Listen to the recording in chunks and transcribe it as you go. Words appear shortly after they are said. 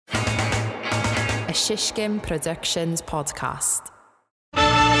a Shishkin Productions podcast.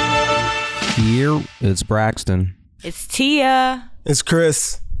 Here, it's Braxton. It's Tia. It's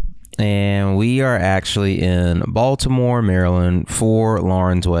Chris. And we are actually in Baltimore, Maryland for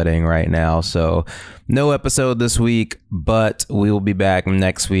Lauren's wedding right now. So no episode this week, but we will be back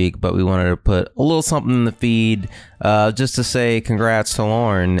next week. But we wanted to put a little something in the feed just to say congrats to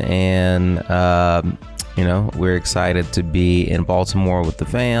Lauren. And, we're excited to be in Baltimore with the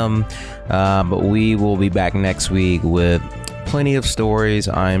fam. But we will be back next week with plenty of stories,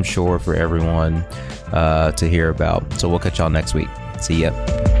 I am sure, for everyone to hear about. So we'll catch y'all next week. See ya.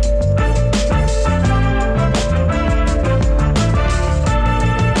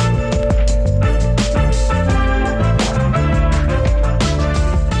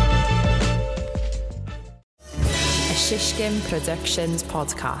 Shishkin Productions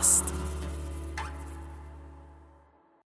podcast.